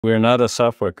we're not a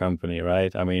software company,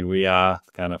 right? I mean, we are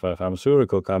kind of a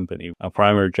pharmaceutical company. Our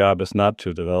primary job is not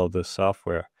to develop this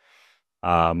software.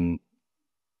 Um,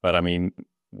 but I mean,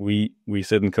 we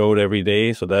sit and code every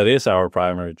day, so that is our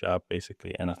primary job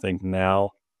basically. And I think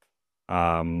now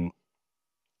um,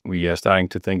 we are starting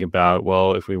to think about,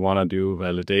 well, if we want to do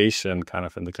validation kind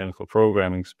of in the clinical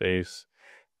programming space,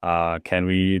 can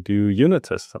we do unit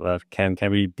tests of that? Can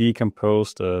we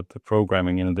decompose the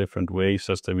programming in a different way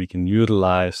such that we can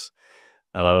utilize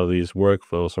a lot of these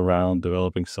workflows around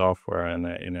developing software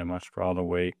in a much broader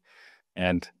way?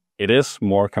 And it is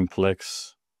more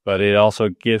complex, but it also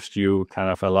gives you kind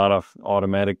of a lot of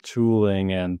automatic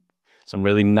tooling and some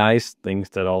really nice things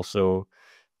that also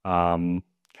kind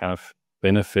of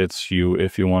benefits you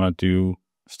if you want to do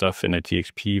stuff in a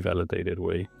TXP validated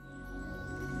way.